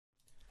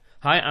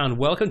Hi and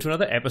welcome to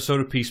another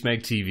episode of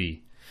PeaceMeg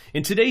TV.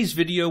 In today's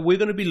video we're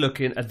going to be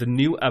looking at the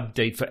new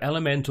update for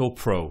Elementor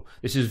Pro.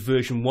 This is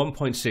version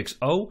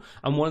 1.60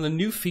 and one of the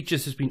new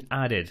features has been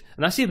added,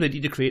 and that's the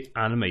ability to create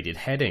animated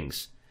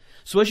headings.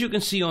 So as you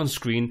can see on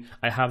screen,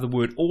 I have the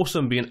word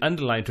awesome being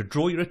underlined to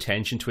draw your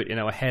attention to it in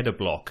our header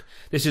block.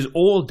 This is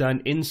all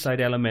done inside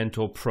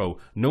Elementor Pro,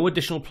 no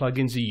additional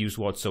plugins are used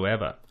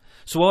whatsoever.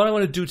 So what I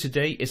want to do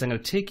today is I'm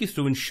going to take you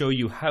through and show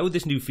you how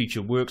this new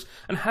feature works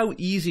and how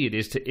easy it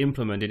is to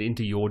implement it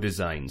into your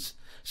designs.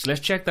 So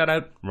let's check that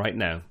out right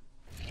now.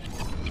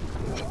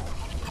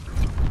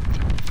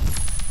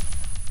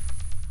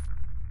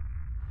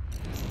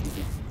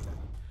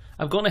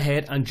 I've gone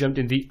ahead and jumped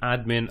in the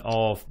admin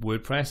of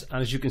WordPress,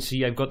 and as you can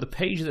see I've got the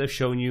page that I've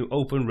shown you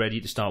open,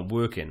 ready to start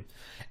working.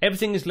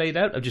 Everything is laid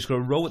out. I've just got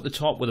a row at the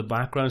top with a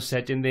background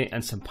set in there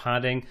and some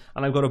padding,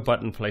 and I've got a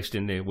button placed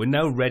in there. We're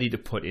now ready to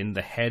put in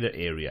the header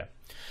area.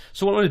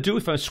 So what I'm going to do,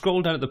 if I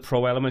scroll down at the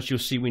Pro elements, you'll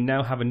see we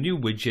now have a new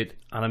widget,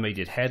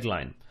 animated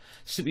headline.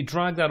 Simply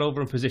drag that over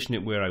and position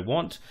it where I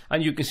want,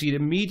 and you can see it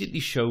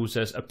immediately shows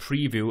us a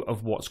preview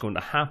of what's going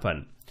to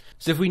happen.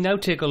 So if we now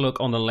take a look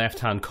on the left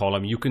hand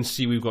column, you can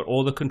see we've got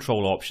all the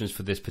control options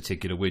for this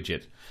particular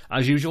widget.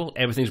 As usual,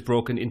 everything's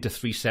broken into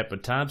 3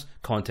 separate tabs: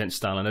 content,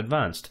 style and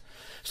advanced.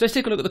 So let's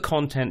take a look at the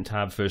content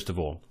tab first of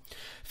all.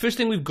 First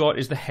thing we've got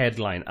is the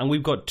headline, and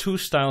we've got 2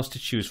 styles to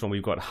choose from.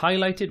 We've got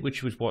highlighted,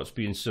 which is what's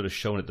being sort of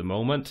shown at the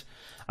moment,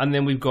 and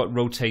then we've got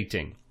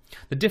rotating.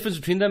 The difference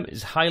between them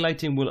is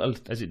highlighting will,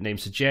 as its name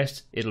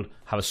suggests, it'll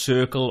have a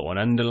circle or an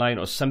underline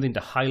or something to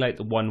highlight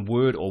the one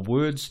word or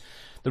words.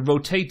 The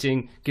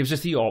rotating gives us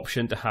the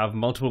option to have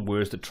multiple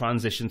words that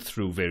transition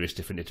through various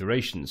different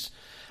iterations.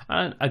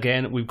 And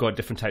again, we've got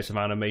different types of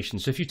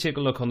animations. So if you take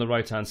a look on the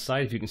right hand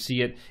side, if you can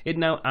see it, it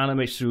now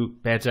animates through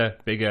better,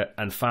 bigger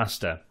and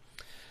faster.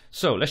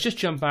 So let's just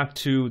jump back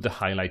to the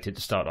highlighted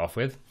to start off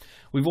with.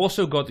 We've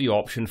also got the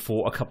option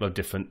for a couple of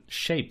different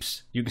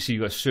shapes. You can see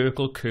you've got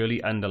circle,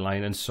 curly,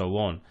 underline and so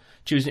on.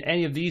 Choosing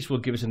any of these will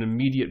give us an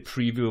immediate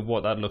preview of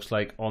what that looks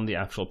like on the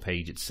actual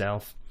page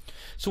itself.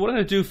 So what I'm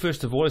going to do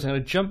first of all is I'm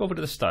going to jump over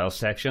to the style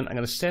section. I'm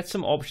going to set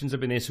some options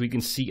up in here so we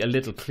can see a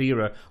little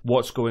clearer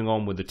what's going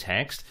on with the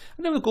text.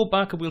 And then we'll go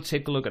back and we'll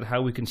take a look at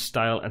how we can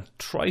style and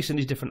try some of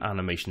these different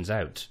animations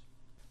out.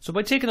 So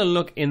by taking a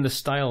look in the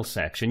style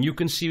section, you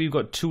can see we've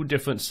got 2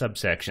 different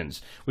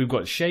subsections. We've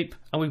got shape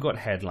and we've got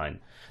headline.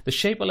 The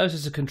shape allows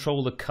us to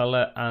control the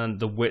color and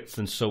the width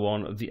and so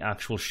on of the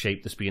actual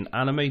shape that's being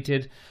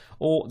animated,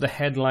 or the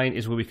headline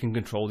is where we can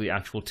control the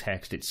actual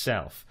text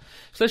itself.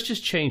 So let's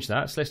just change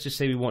that. So let's just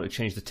say we want to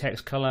change the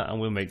text color, and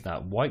we'll make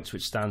that white so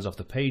it stands off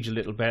the page a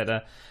little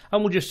better,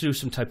 and we'll just do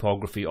some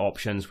typography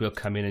options. We'll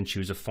come in and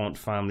choose a font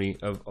family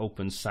of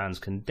Open Sans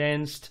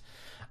Condensed,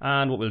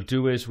 and what we'll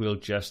do is we'll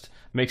just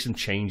make some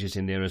changes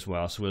in there as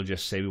well. So we'll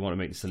just say we want to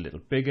make this a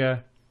little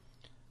bigger.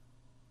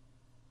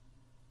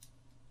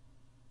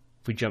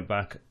 If we jump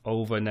back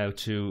over now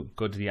to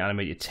go to the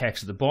animated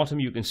text at the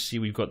bottom, you can see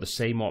we've got the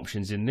same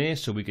options in there,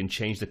 so we can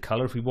change the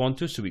color if we want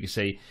to. So we can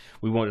say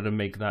we wanted to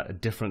make that a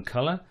different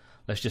color.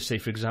 Let's just say,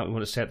 for example, we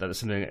want to set that to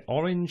something like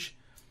orange.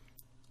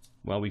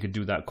 Well, we could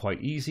do that quite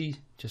easy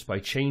just by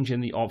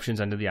changing the options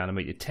under the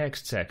animated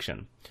text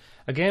section.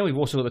 Again, we've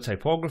also got the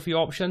typography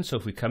option, so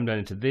if we come down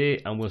into there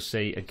and we'll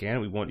say again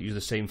we want to use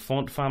the same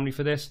font family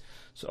for this,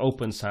 so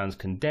Open Sans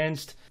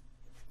Condensed.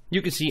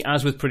 You can see,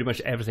 as with pretty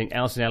much everything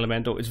else in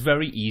Elementor, it's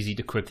very easy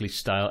to quickly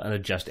style and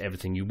adjust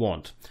everything you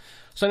want.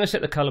 So I'm going to set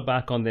the color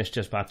back on this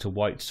just back to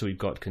white so we've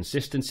got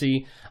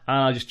consistency, and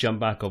I'll just jump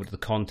back over to the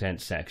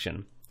content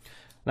section.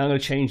 Now I'm going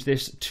to change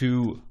this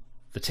to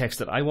the text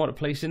that I want to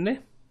place in there.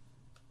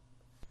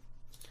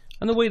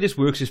 And the way this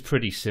works is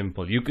pretty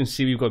simple. You can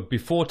see we've got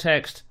before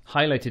text,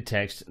 highlighted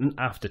text and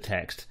after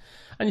text.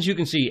 And as you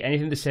can see,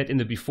 anything that's set in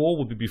the before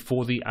will be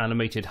before the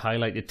animated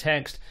highlighted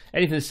text.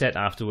 Anything that's set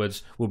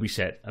afterwards will be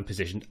set and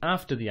positioned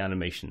after the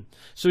animation.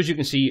 So as you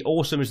can see,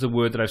 awesome is the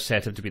word that I've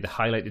set up to be the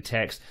highlighted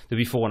text. The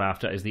before and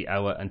after is the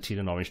Our Untitled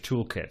and Orange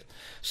toolkit.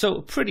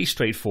 So pretty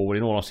straightforward.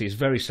 In all honesty, it's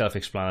very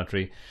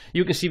self-explanatory.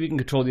 You can see we can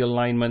control the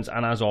alignment,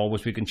 and as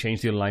always, we can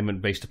change the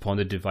alignment based upon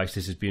the device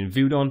this is being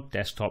viewed on,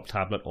 desktop,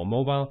 tablet or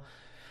mobile.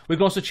 We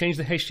can also change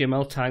the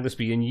HTML tag that's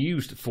being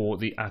used for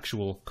the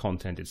actual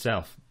content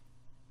itself.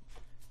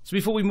 So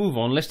before we move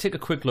on, let's take a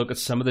quick look at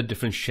some of the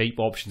different shape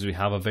options we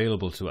have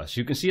available to us.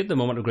 You can see at the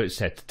moment I've got it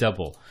set to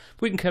double.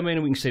 We can come in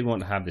and we can say we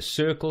want to have this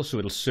circle, so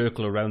it'll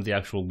circle around the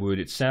actual word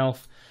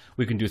itself.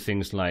 We can do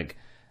things like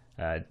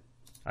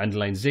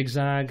underline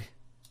zigzag,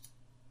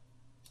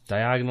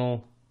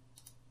 diagonal,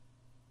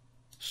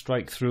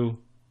 strike through,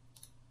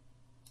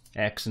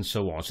 X and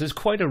so on. So there's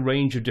quite a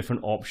range of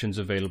different options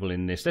available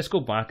in this. Let's go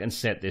back and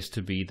set this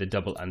to be the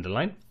double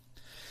underline.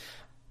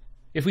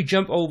 If we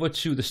jump over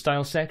to the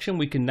style section,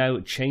 we can now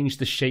change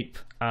the shape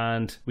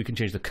and we can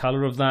change the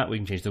color of that. We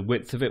can change the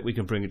width of it. We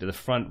can bring it to the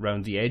front,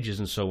 round the edges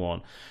and so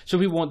on. So if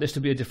we want this to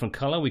be a different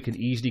color, we can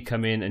easily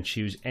come in and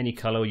choose any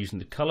color using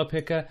the color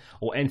picker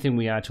or anything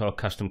we add to our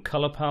custom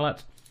color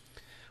palette.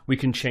 We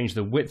can change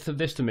the width of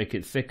this to make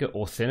it thicker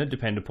or thinner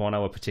depending upon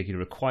our particular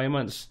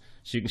requirements.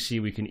 So you can see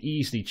we can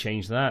easily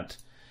change that.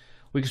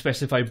 We can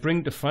specify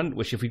bring to front,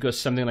 which if we've got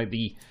something like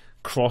the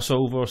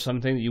crossover or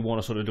something that you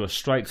want to sort of do a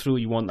strike through,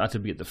 you want that to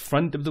be at the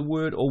front of the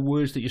word or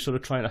words that you're sort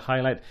of trying to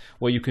highlight,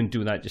 well, you can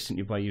do that just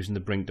simply by using the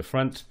bring to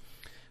front,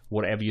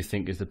 whatever you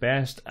think is the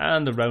best.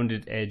 And the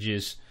rounded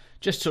edges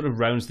just sort of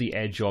rounds the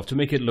edge off to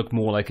make it look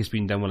more like it's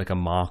been done with like a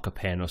marker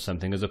pen or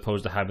something, as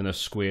opposed to having those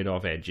squared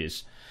off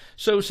edges.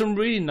 So some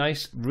really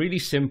nice, really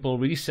simple,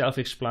 really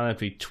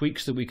self-explanatory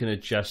tweaks that we can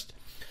adjust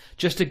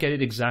just to get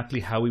it exactly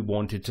how we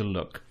want it to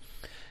look.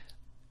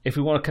 If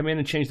we want to come in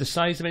and change the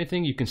size of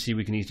anything, you can see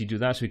we can easily do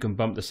that. So we can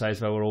bump the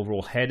size of our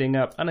overall heading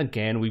up. And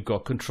again, we've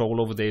got control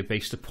over there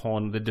based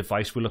upon the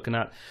device we're looking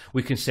at.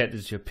 We can set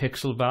this to a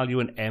pixel value,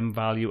 an M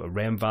value, a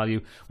rem value.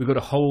 We've got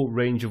a whole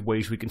range of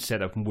ways we can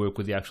set up and work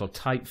with the actual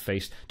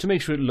typeface to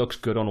make sure it looks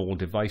good on all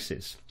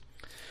devices.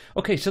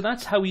 Okay, so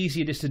that's how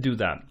easy it is to do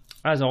that.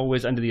 As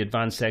always, under the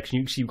advanced section,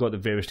 you can see you've got the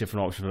various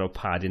different options for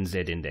padding,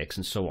 Z-index,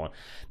 and so on.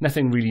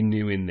 Nothing really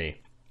new in there.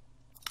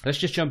 Let's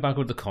just jump back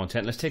over to the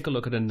content. Let's take a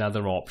look at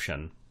another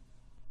option.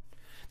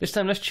 This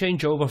time let's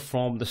change over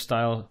from the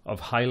style of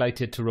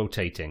highlighted to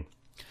rotating.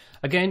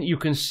 Again, you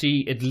can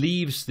see it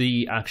leaves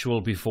the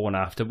actual before and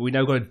after, but we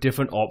now got a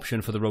different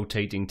option for the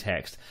rotating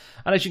text.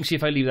 And as you can see,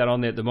 if I leave that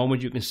on there at the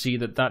moment, you can see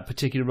that that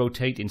particular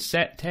rotating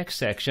text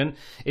section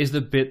is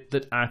the bit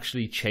that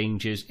actually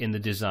changes in the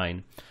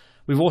design.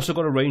 We've also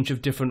got a range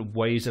of different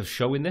ways of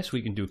showing this.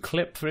 We can do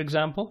clip, for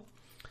example.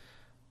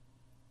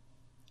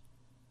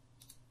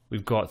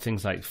 We've got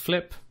things like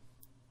flip,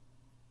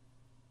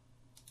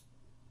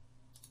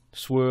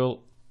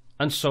 swirl,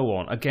 and so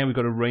on. Again, we've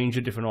got a range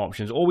of different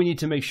options. All we need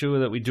to make sure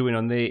that we're doing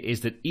on there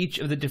is that each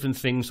of the different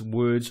things,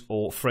 words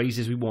or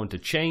phrases we want to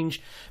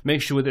change,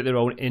 make sure that they're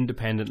on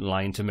independent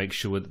line to make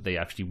sure that they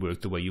actually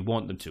work the way you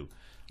want them to.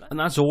 And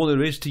that's all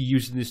there is to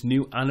using this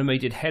new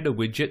animated header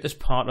widget that's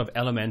part of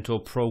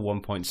Elementor Pro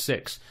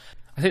 1.6.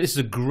 I think this is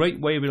a great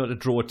way of being able to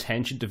draw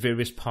attention to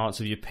various parts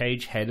of your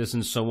page, headers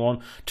and so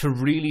on, to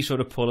really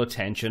sort of pull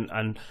attention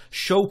and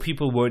show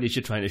people what it is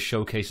you're trying to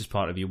showcase as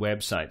part of your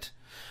website.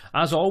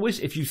 As always,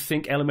 if you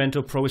think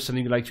Elementor Pro is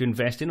something you'd like to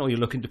invest in or you're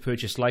looking to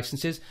purchase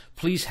licenses,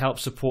 please help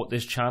support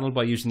this channel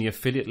by using the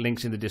affiliate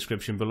links in the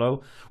description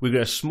below. We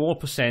get a small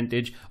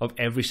percentage of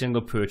every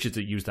single purchase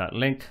that use that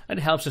link, and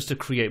it helps us to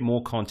create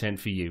more content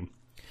for you.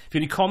 If you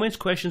have any comments,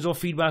 questions or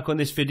feedback on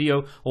this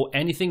video or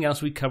anything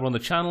else we cover on the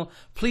channel,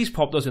 please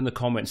pop those in the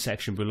comments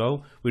section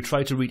below. We'll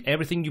try to read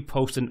everything you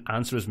post and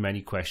answer as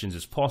many questions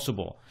as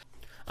possible.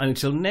 And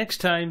until next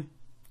time,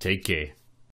 take care.